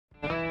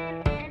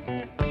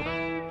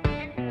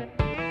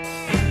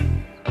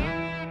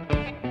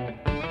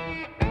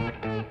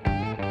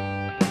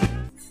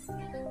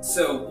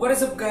So what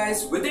is up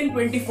guys, within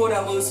 24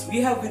 hours we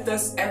have with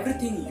us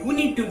everything you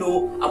need to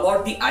know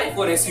about the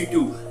iPhone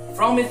SE2.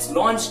 From its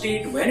launch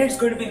date, when it's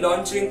going to be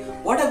launching,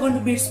 what are going to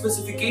be its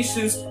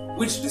specifications,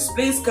 which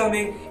display is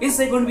coming, is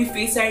there going to be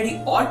Face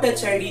ID or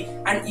Touch ID,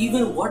 and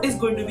even what is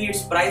going to be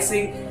its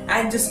pricing,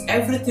 and just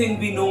everything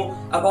we know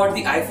about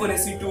the iPhone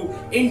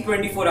SE2 in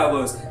 24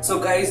 hours. So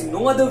guys,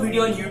 no other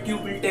video on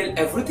YouTube will tell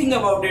everything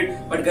about it,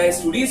 but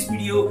guys, today's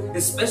video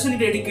is specially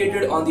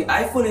dedicated on the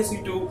iPhone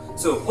SE2.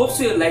 So hope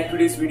you like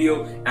today's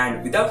video,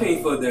 and without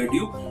any further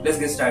ado, let's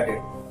get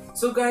started.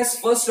 So guys,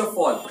 first of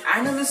all,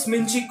 analyst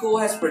Minchico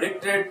has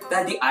predicted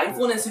that the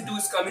iPhone SE2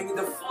 is coming in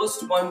the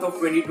first month of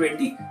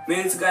 2020.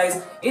 Means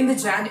guys, in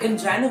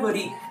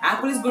January,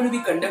 Apple is going to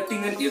be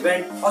conducting an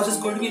event or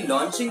just going to be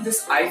launching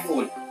this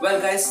iPhone.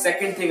 Well guys,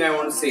 second thing I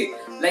want to say,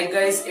 like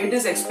guys, it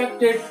is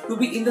expected to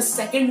be in the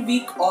second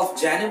week of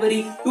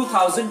January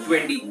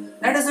 2020.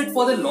 That is it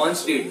for the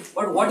launch date.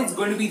 But what is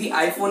going to be the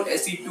iPhone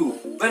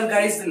SE2? Well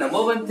guys, the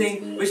number one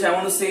thing which I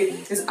want to say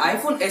is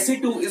iPhone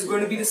SE2 is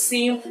going to be the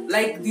same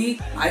like the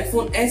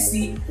iPhone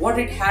SE, what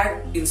it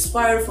had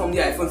inspired from the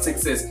iPhone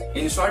 6s.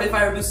 In short, if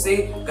I were to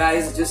say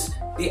guys, just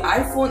the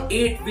iPhone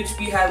 8 which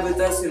we have with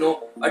us, a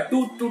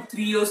 2 to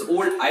 3 years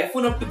old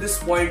iPhone up to this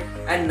point,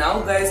 and now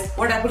guys,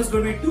 what Apple is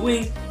going to be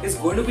doing is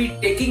going to be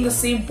taking the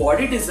same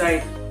body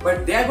design,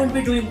 but they are going to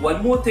be doing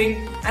one more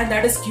thing, and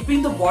that is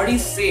keeping the body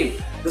same.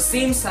 The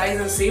same size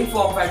and same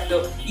form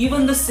factor,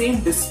 even the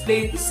same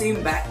display, the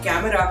same back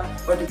camera,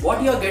 but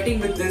what you are getting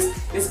with this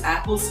is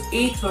Apple's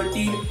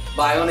A13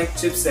 Bionic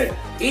chipset.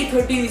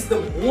 A13 is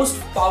the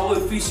most power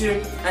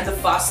efficient and the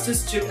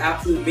fastest chip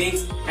Apple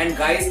makes, and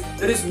guys,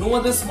 there is no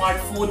other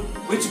smartphone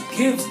which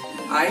gives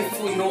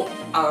iPhone,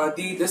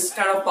 this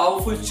kind of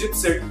powerful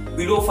chipset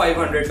below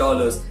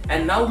 $500.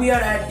 And now we are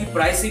at the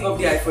pricing of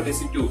the iPhone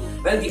SE2.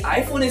 Well, the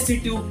iPhone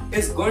SE2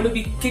 is going to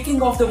be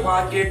kicking off the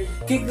market,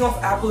 kicking off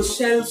Apple's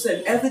shelves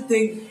and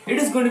everything. It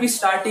is going to be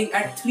starting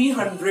at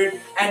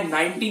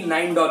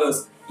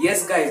 $399.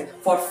 Yes guys,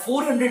 for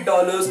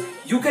 $400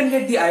 you can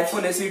get the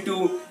iPhone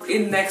SE2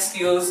 in next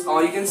year's,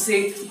 or you can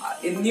say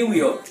in New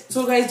Year.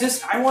 So guys,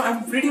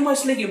 I'm pretty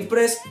much like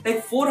impressed.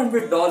 Like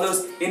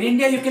 $400 in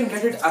India you can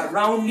get it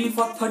aroundly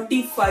for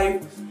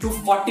 35 to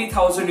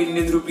 40,000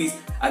 Indian rupees.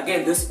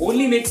 Again, this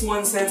only makes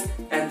one sense,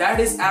 and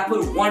that is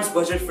Apple wants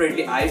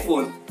budget-friendly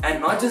iPhone.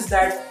 And not just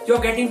that, you're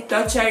getting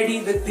Touch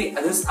ID with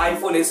this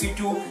iPhone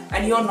SE2,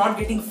 and you're not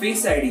getting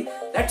Face ID.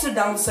 That's a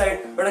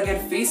downside, but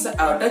again,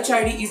 Touch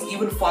ID is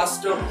even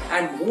faster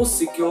and more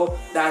secure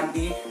than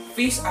the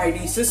Face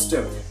ID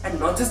system. And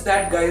not just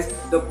that guys,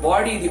 the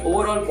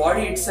overall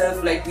body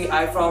itself, like the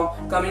iPhone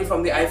coming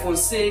from the iPhone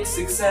 6,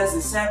 6s,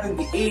 the 7,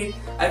 the 8,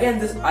 again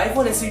this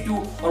iPhone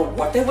SE2 or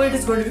whatever it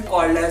is going to be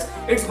called as,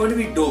 it's going to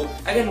be dope.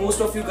 Again,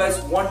 most of you guys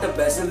want a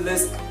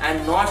bezel-less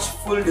and notch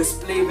full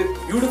display with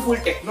beautiful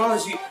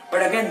technology,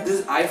 but again,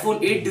 this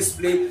iPhone 8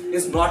 display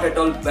is not at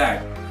all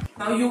bad.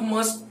 Now you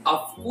must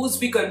of course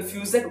be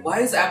confused that why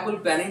is Apple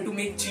planning to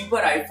make cheaper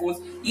iPhones.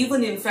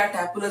 Even in fact,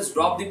 Apple has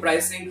dropped the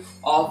pricing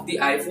of the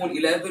iPhone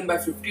 11 by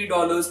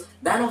 $50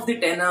 than of the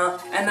 10R,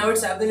 and now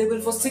it's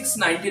available for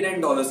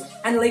 $699.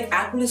 And like,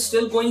 Apple is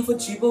still going for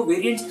cheaper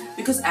variants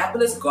because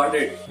Apple has got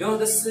it,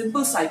 the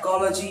simple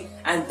psychology,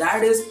 and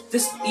that is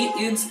just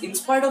in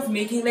spite of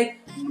making like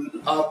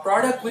a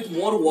product with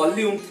more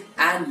volume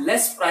and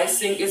less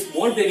pricing is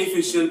more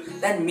beneficial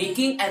than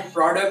making a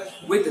product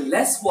with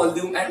less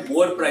volume and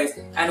more price.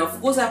 And of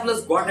course Apple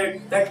has got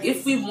it that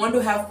if we want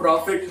to have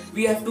profit,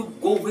 we have to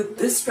go with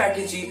this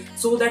strategy,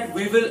 so that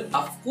we will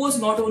of course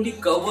not only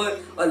cover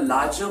a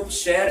larger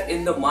share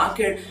in the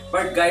market,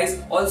 but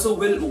guys also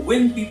will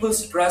win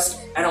people's trust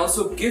and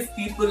also give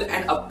people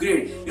an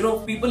upgrade.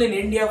 People in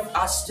India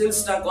are still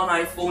stuck on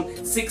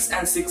iPhone 6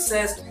 and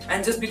 6s,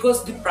 and just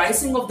because the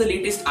pricing of the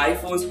latest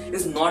iPhones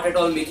is not at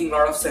all making a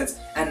lot of sense,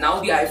 and now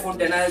the iPhone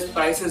 10's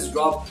price has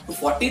dropped to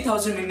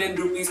 40,000 Indian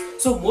rupees.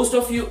 So most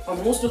of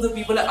the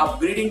people are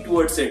upgrading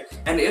towards it,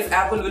 and if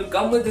Apple will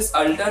come with this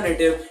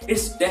alternative,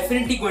 it's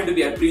definitely going to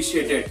be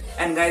appreciated.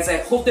 And guys, I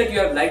hope that you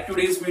have liked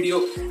today's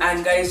video,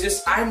 and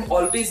guys, I'm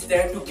always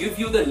there to give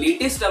you the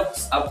latest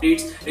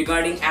updates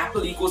regarding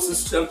Apple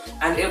ecosystem,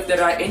 and if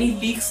there are any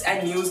leaks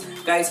and news,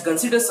 guys,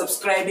 consider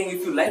subscribing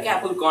if you like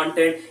Apple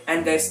content.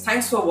 And guys,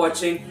 thanks for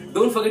watching.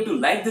 Don't forget to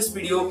like this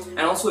video and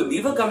also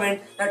leave a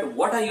comment that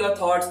what are your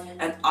thoughts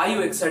and are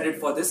you excited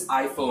for this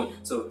iPhone.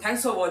 So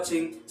thanks for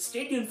watching,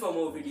 stay tuned for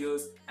more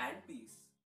videos, and